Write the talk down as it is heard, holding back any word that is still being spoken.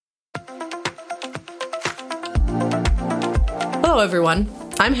Hello everyone,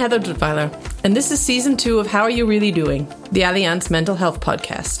 I'm Heather Duttweiler, and this is Season 2 of How Are You Really Doing?, the Allianz Mental Health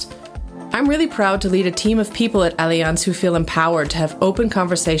Podcast. I'm really proud to lead a team of people at Allianz who feel empowered to have open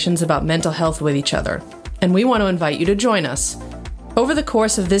conversations about mental health with each other, and we want to invite you to join us. Over the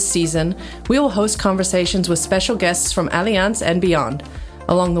course of this season, we will host conversations with special guests from Allianz and beyond.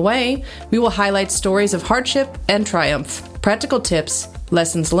 Along the way, we will highlight stories of hardship and triumph, practical tips,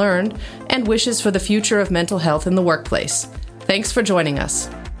 lessons learned, and wishes for the future of mental health in the workplace. Thanks for joining us.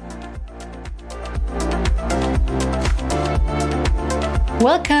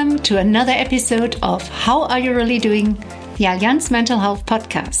 Welcome to another episode of How Are You Really Doing?, the Allianz Mental Health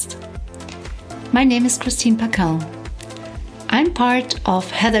Podcast. My name is Christine Paccal. I'm part of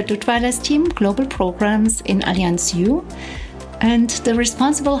Heather Duttweiler's team, Global Programs in Allianz U, and the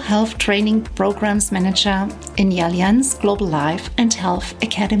Responsible Health Training Programs Manager in the Allianz Global Life and Health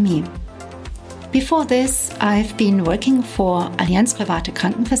Academy. Before this, I've been working for Allianz Private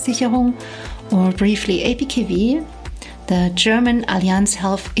Krankenversicherung, or briefly APKV, the German Allianz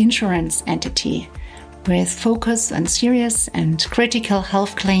Health Insurance entity, with focus on serious and critical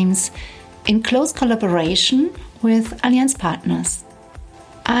health claims in close collaboration with Allianz Partners.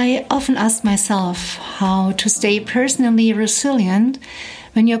 I often ask myself how to stay personally resilient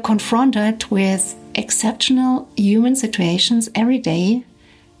when you're confronted with exceptional human situations every day,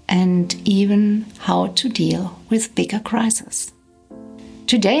 and even how to deal with bigger crises.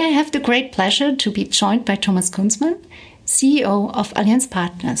 Today I have the great pleasure to be joined by Tomas Kunzmann, CEO of Allianz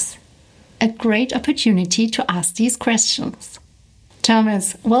Partners. A great opportunity to ask these questions.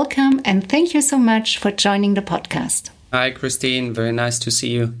 Thomas, welcome and thank you so much for joining the podcast. Hi Christine, very nice to see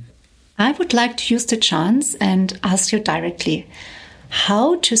you. I would like to use the chance and ask you directly,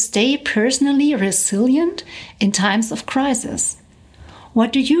 how to stay personally resilient in times of crisis?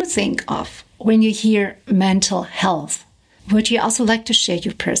 What do you think of when you hear mental health? Would you also like to share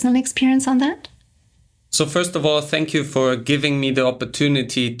your personal experience on that? So first of all, thank you for giving me the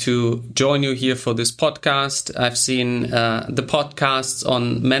opportunity to join you here for this podcast. I've seen the podcasts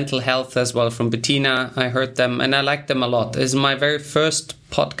on mental health as well from Bettina. I heard them and I like them a lot. This is my very first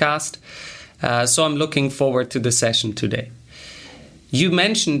podcast, so I'm looking forward to the session today. You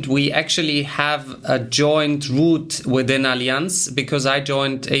mentioned we actually have a joint route within Allianz because I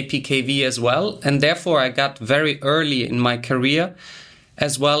joined APKV as well, and therefore I got very early in my career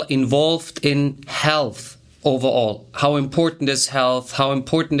as well involved in health overall. How important is health? How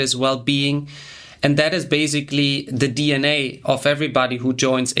important is well-being? And that is basically the DNA of everybody who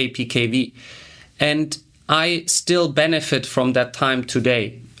joins APKV. And I still benefit from that time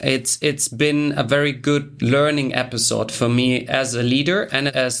today. It's been a very good learning episode for me as a leader and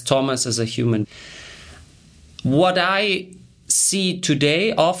as Thomas as a human. What I see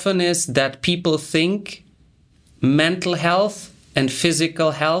today often is that people think mental health and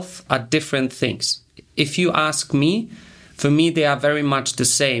physical health are different things. If you ask me, for me they are very much the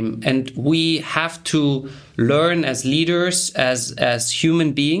same. And we have to learn as leaders, as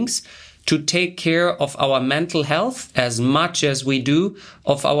human beings, to take care of our mental health as much as we do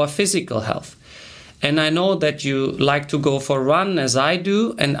of our physical health. And I know that you like to go for a run as I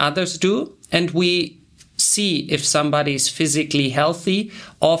do and others do. And we see if somebody is physically healthy,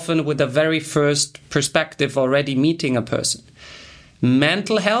 often with the very first perspective already meeting a person.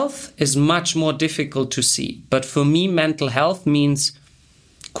 Mental health is much more difficult to see. But for me, mental health means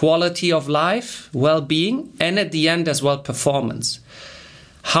quality of life, well-being, and at the end as well, performance.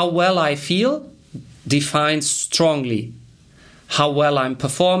 How well I feel defines strongly how well I'm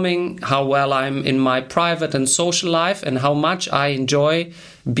performing, how well I'm in my private and social life, and how much I enjoy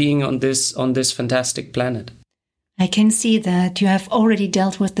being on this fantastic planet. I can see that you have already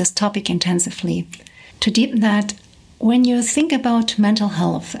dealt with this topic intensively. To deepen that, when you think about mental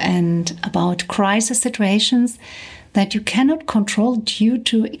health and about crisis situations that you cannot control due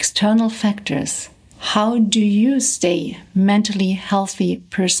to external factors, how do you stay mentally healthy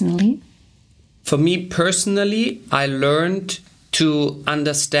personally? For me personally, I learned to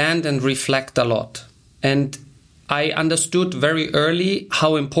understand and reflect a lot. And I understood very early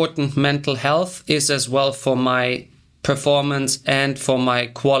how important mental health is as well for my performance and for my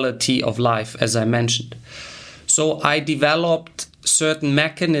quality of life, as I mentioned. So I developed certain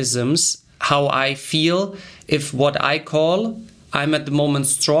mechanisms how I feel if what I call I'm at the moment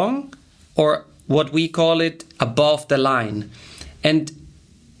strong, or what we call it above the line. And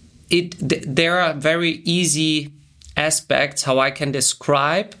there are very easy aspects how I can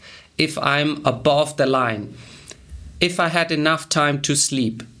describe if I'm above the line. If I had enough time to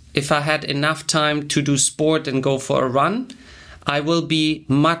sleep, if I had enough time to do sport and go for a run, I will be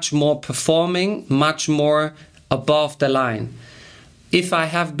much more performing, much more above the line. if I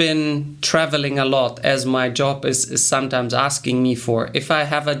have been traveling a lot, as my job is sometimes asking me for, if I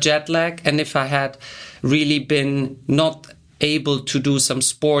have a jet lag and if I had really been not able to do some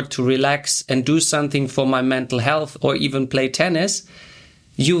sport to relax and do something for my mental health or even play tennis,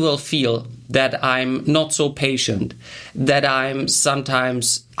 you will feel that I'm not so patient, that I'm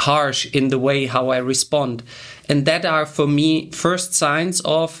sometimes harsh in the way how I respond. And that are for me first signs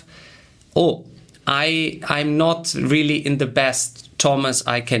of, I'm not really in the best Thomas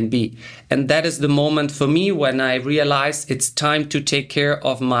I can be. And that is the moment for me when I realize it's time to take care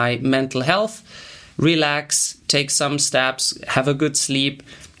of my mental health, relax, take some steps, have a good sleep,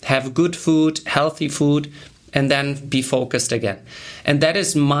 have good food, healthy food, and then be focused again. And that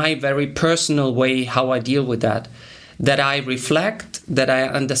is my very personal way how I deal with that I reflect, that I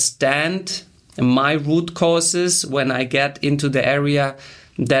understand my root causes when I get into the area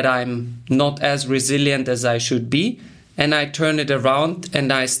that I'm not as resilient as I should be. And I turn it around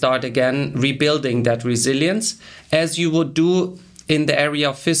and I start again rebuilding that resilience as you would do in the area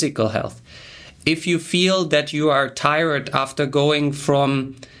of physical health. If you feel that you are tired after going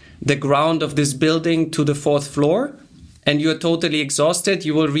from the ground of this building to the 4th floor and you're totally exhausted,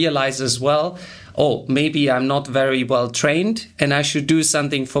 you will realize as well, maybe I'm not very well trained and I should do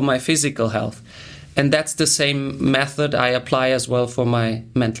something for my physical health. And that's the same method I apply as well for my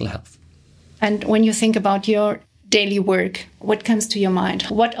mental health. And when you think about your daily work, what comes to your mind?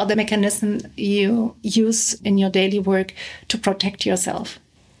 What are the mechanisms you use in your daily work to protect yourself?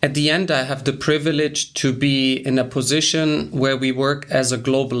 At the end, I have the privilege to be in a position where we work as a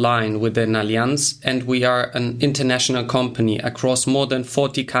global line within Allianz, and we are an international company across more than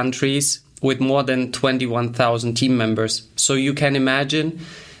 40 countries with more than 21,000 team members. So you can imagine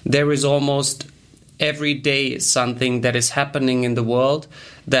there is almost every day something that is happening in the world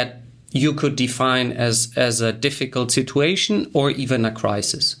that you could define as a difficult situation or even a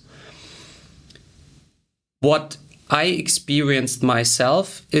crisis. What I experienced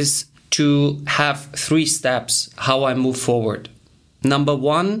myself is to have 3 steps how I move forward. Number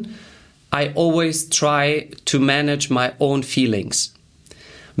 1, I always try to manage my own feelings,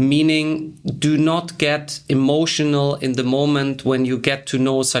 meaning do not get emotional in the moment when you get to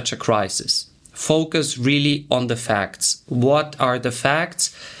know such a crisis. Focus really on the facts. What are the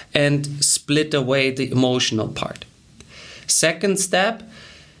facts? And split away the emotional part. Second step,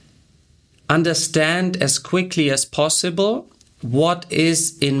 understand as quickly as possible what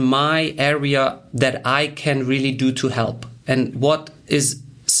is in my area that I can really do to help and what is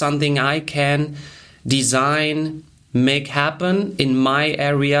something I can design, make happen in my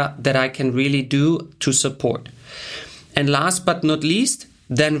area that I can really do to support. And last but not least,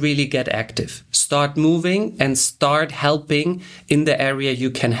 then really get active. Start moving and start helping in the area you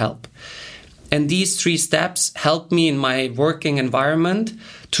can help. And these 3 steps help me in my working environment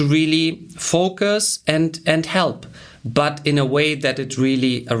to really focus and help, but in a way that it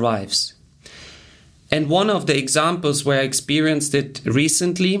really arrives. And one of the examples where I experienced it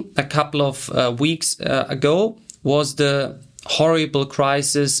recently, a couple of weeks ago, was the horrible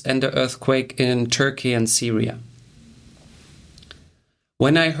crisis and the earthquake in Turkey and Syria.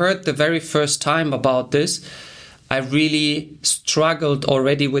 When I heard the very first time about this, I really struggled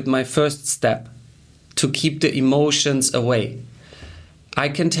already with my first step to keep the emotions away. I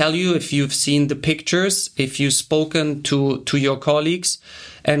can tell you, if you've seen the pictures, if you've spoken to your colleagues,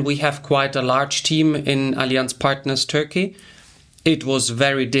 and we have quite a large team in Allianz Partners Turkey, it was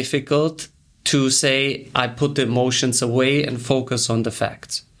very difficult to say I put the emotions away and focus on the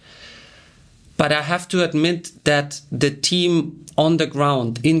facts. But I have to admit that the team on the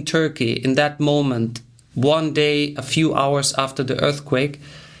ground in Turkey in that moment, one day, a few hours after the earthquake,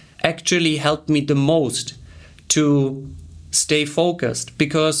 actually helped me the most to stay focused,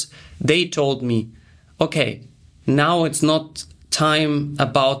 because they told me, okay, now it's not time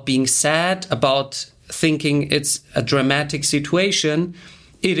about being sad, about thinking it's a dramatic situation.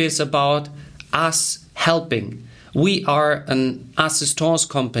 It is about us helping. We are an assistance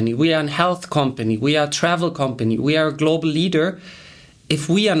company, we are a health company, we are a travel company, we are a global leader. If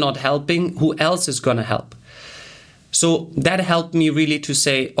we are not helping, who else is going to help? So that helped me really to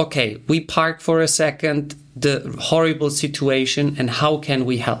say, okay, we park for a second the horrible situation and how can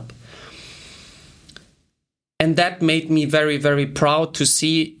we help? And that made me very, very proud to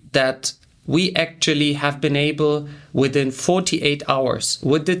see that we actually have been able within 48 hours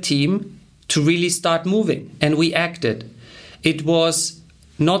with the team to really start moving, and we acted. It was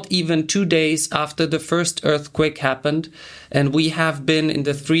not even 2 days after the first earthquake happened, and we have been in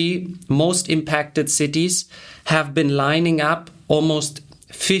the 3 most impacted cities, have been lining up almost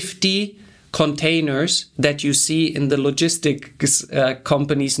 50 containers that you see in the logistics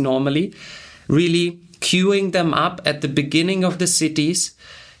companies normally, really queuing them up at the beginning of the cities,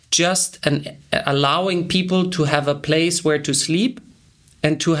 allowing people to have a place where to sleep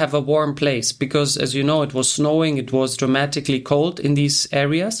and to have a warm place. Because, as you know, it was snowing, it was dramatically cold in these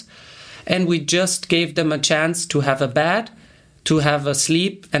areas. And we just gave them a chance to have a bed, to have a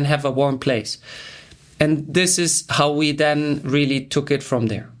sleep and have a warm place. And this is how we then really took it from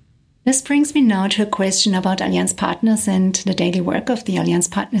there. This brings me now to a question about Allianz Partners and the daily work of the Allianz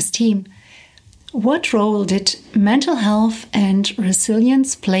Partners team. What role did mental health and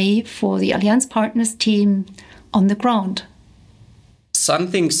resilience play for the Allianz Partners team on the ground?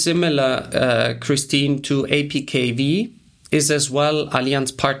 Something similar, Christine, to APKV is as well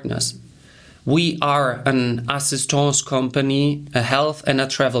Allianz Partners. We are an assistance company, a health and a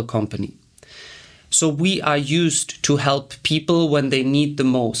travel company. So we are used to help people when they need the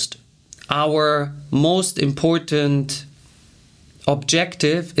most. Our most important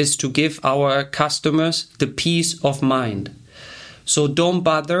objective is to give our customers the peace of mind. So don't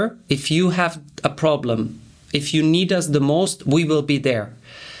bother. If you have a problem, if you need us the most, we will be there.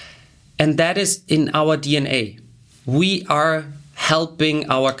 And that is in our DNA. We are helping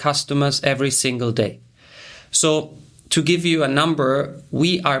our customers every single day. So to give you a number,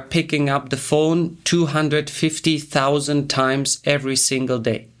 we are picking up the phone 250,000 times every single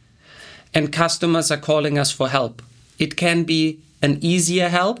day. And customers are calling us for help. It can be an easier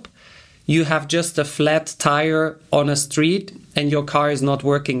help. You have just a flat tire on a street and your car is not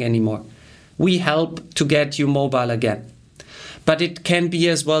working anymore. We help to get you mobile again. But it can be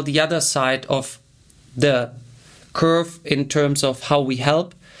as well the other side of the curve in terms of how we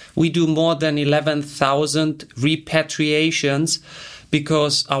help. We do more than 11,000 repatriations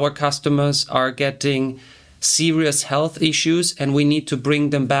because our customers are getting serious health issues and we need to bring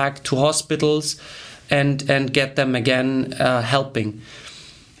them back to hospitals and get them again helping.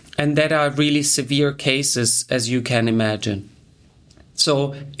 And that are really severe cases, as you can imagine.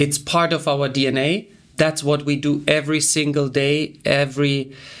 So it's part of our DNA. That's what we do every single day,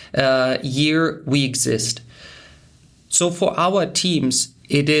 every year we exist. So for our teams,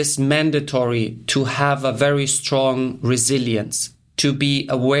 it is mandatory to have a very strong resilience, to be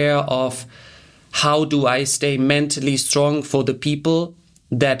aware of how do I stay mentally strong for the people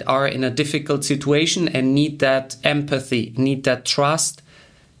that are in a difficult situation and need that empathy, need that trust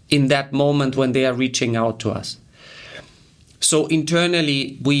in that moment when they are reaching out to us. So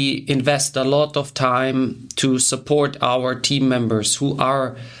internally, we invest a lot of time to support our team members who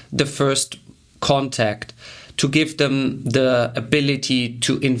are the first contact, to give them the ability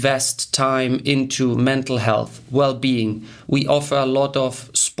to invest time into mental health, well-being. We offer a lot of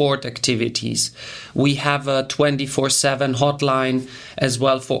sport activities. We have a 24/7 hotline as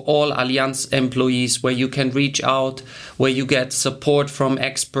well for all Allianz employees where you can reach out, where you get support from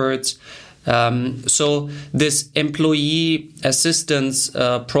experts. So this employee assistance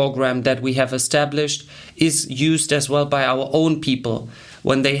program that we have established is used as well by our own people.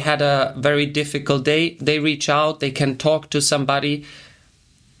 When they had a very difficult day, they reach out, they can talk to somebody.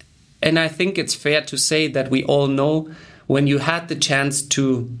 And I think it's fair to say that we all know when you had the chance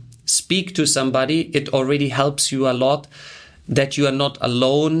to speak to somebody, it already helps you a lot, that you are not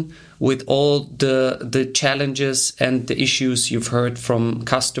alone with all the challenges and the issues you've heard from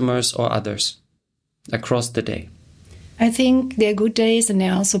customers or others across the day. I think there are good days and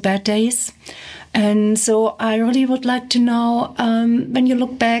there are also bad days. And so I really would like to know, when you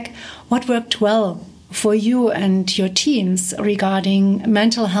look back, what worked well for you and your teams regarding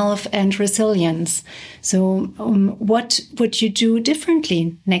mental health and resilience. So what would you do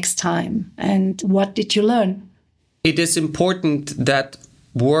differently next time? And what did you learn? It is important that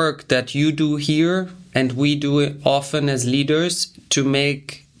work that you do here and we do it often as leaders to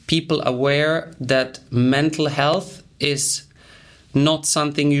make people aware that mental health is not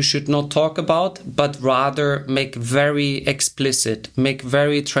something you should not talk about, but rather make very explicit, make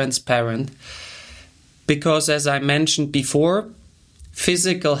very transparent. Because as I mentioned before,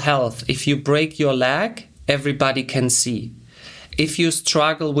 physical health, if you break your leg, everybody can see. If you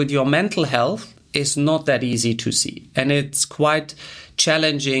struggle with your mental health, it's not that easy to see. And it's quite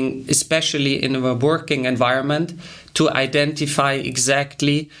challenging, especially in a working environment, to identify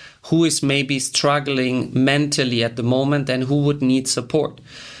exactly who is maybe struggling mentally at the moment and who would need support.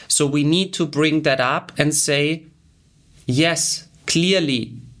 So we need to bring that up and say, yes,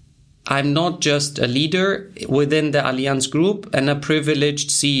 clearly, I'm not just a leader within the Allianz Group and a privileged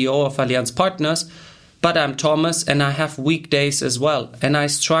CEO of Allianz Partners, but I'm Thomas and I have weak days as well, and I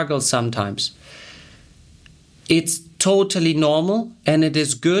struggle sometimes. It's totally normal, and it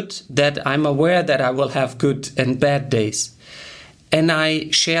is good that I'm aware that I will have good and bad days. And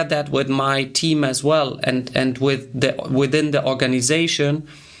I share that with my team as well, and within the organization,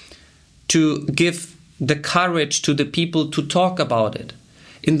 to give the courage to the people to talk about it.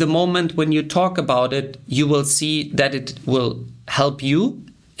 In the moment when you talk about it, you will see that it will help you,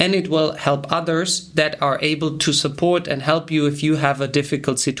 and it will help others that are able to support and help you if you have a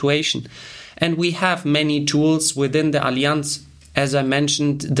difficult situation. And we have many tools within the Allianz, as I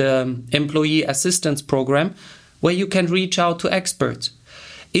mentioned, the Employee Assistance Program, where you can reach out to experts.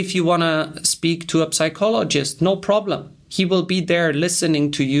 If you want to speak to a psychologist, no problem. He will be there listening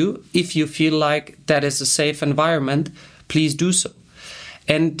to you. If you feel like that is a safe environment, please do so.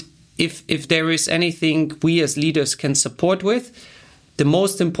 And if there is anything we as leaders can support with, the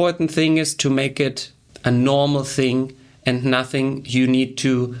most important thing is to make it a normal thing and nothing you need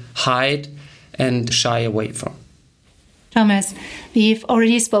to hide and shy away from. Thomas, we've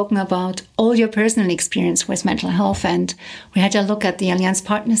already spoken about all your personal experience with mental health, and we had a look at the Allianz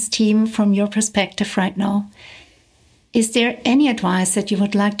Partners team from your perspective right now. Is there any advice that you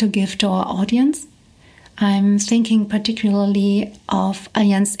would like to give to our audience? I'm thinking particularly of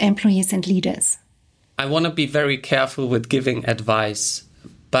Allianz employees and leaders. I want to be very careful with giving advice,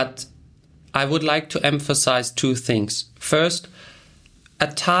 but I would like to emphasize two things. First, a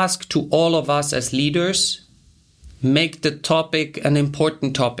task to all of us as leaders: make the topic an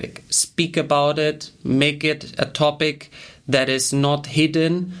important topic. Speak about it. Make it a topic that is not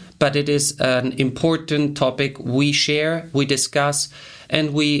hidden, but it is an important topic we share, we discuss,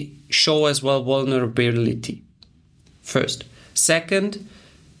 and we show as well vulnerability. First. Second,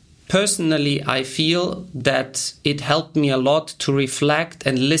 personally, I feel that it helped me a lot to reflect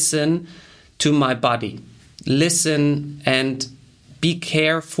and listen to my body. Listen and be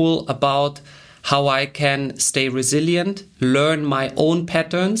careful about how I can stay resilient, learn my own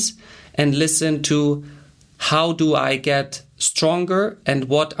patterns, and listen to how do I get stronger and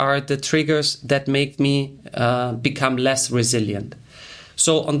what are the triggers that make me become less resilient.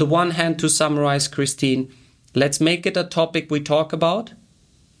 So on the one hand, to summarize, Christine, let's make it a topic we talk about.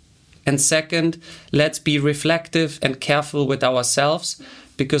 And second, let's be reflective and careful with ourselves,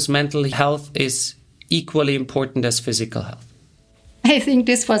 because mental health is equally important as physical health. I think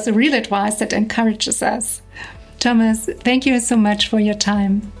this was a real advice that encourages us. Thomas, thank you so much for your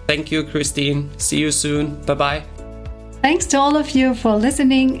time. Thank you, Christine. See you soon. Bye-bye. Thanks to all of you for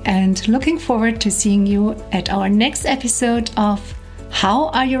listening, and looking forward to seeing you at our next episode of How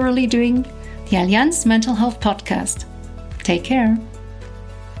Are You Really Doing? The Allianz Mental Health Podcast. Take care.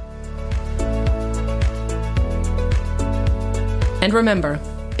 And remember,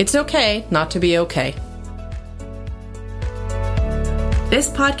 it's okay not to be okay. This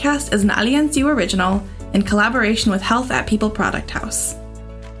podcast is an Allianz U original in collaboration with Health at People Product House.